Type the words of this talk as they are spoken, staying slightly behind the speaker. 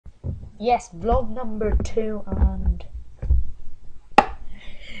Yes, vlog number 2, and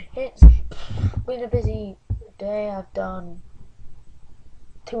it's been a busy day. I've done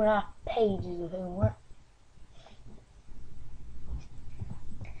 2.5 pages of homework.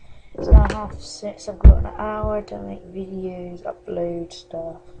 It's now 6:30. I've got an hour to make videos, upload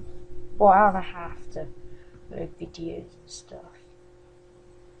stuff. Well, an hour and a half to upload videos and stuff.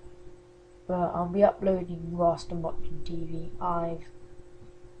 But I'll be uploading whilst I'm watching TV. I've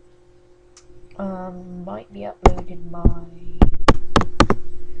might be uploading my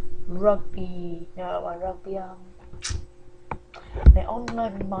rugby my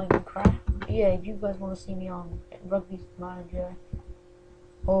online Minecraft. Yeah, if you guys want to see me on Rugby Manager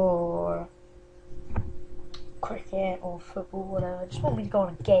or cricket or football, whatever, just want me to go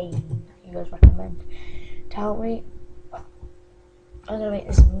on a game that you guys recommend, tell me. I'm gonna make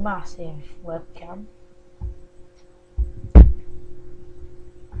this massive webcam,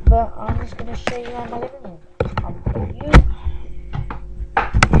 but I'm just gonna show you around my living room.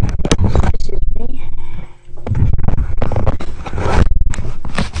 This is me.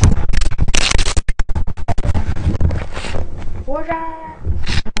 What's that?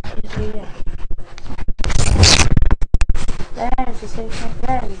 There's the sofa.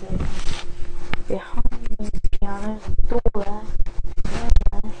 There's the sofa. Behind me, the piano, door there.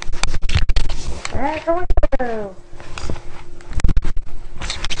 There's the window.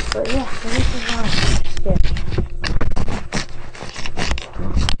 But yeah, so this is my skip.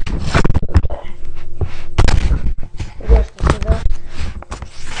 Okay. You guys can see that.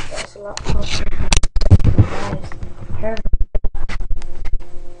 That's a laptop.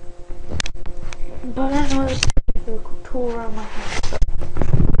 But anyway, it's a cool tour around my house.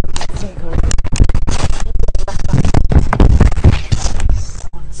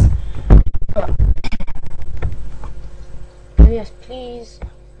 Yes, please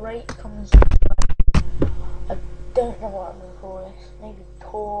rate, comment, subscribe. I don't know what I'm going to call this. Maybe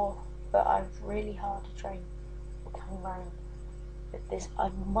tour, but I'm really hard to train coming around with this. I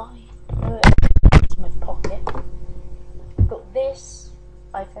might do it in my pocket. I've got this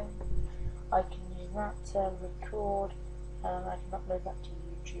iPhone. I can use that to record, and I can upload that to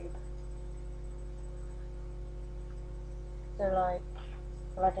YouTube. So like,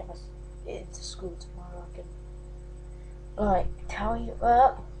 if I get into school tomorrow, I can tell you,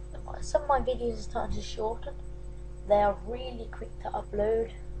 some of my videos are starting to shorten. They are really quick to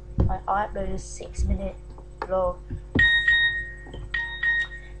upload. I uploaded a 6-minute vlog.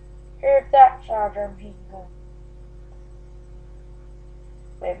 Here's that charger, people.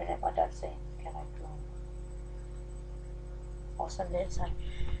 Wait a minute, my dad's saying, can I vlog? I'll send it inside.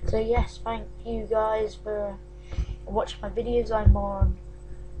 So yes, thank you guys for watching my videos. I'm on,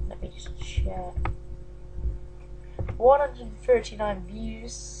 let me just check, 139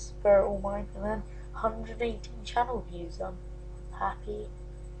 views for all mine, and then 118 channel views. I'm happy.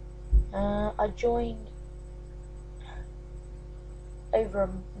 I joined over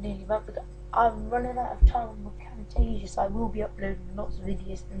nearly a month ago. I'm running out of time on my Camtasia, so I will be uploading lots of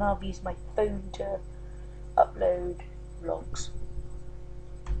videos, and I'll be using my phone to upload vlogs.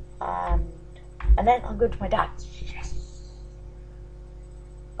 And then I'll go to my dad's. Yes,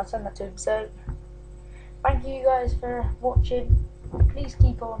 I'll send that to him. So thank you guys for watching. Please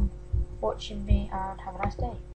keep on watching me and have a nice day.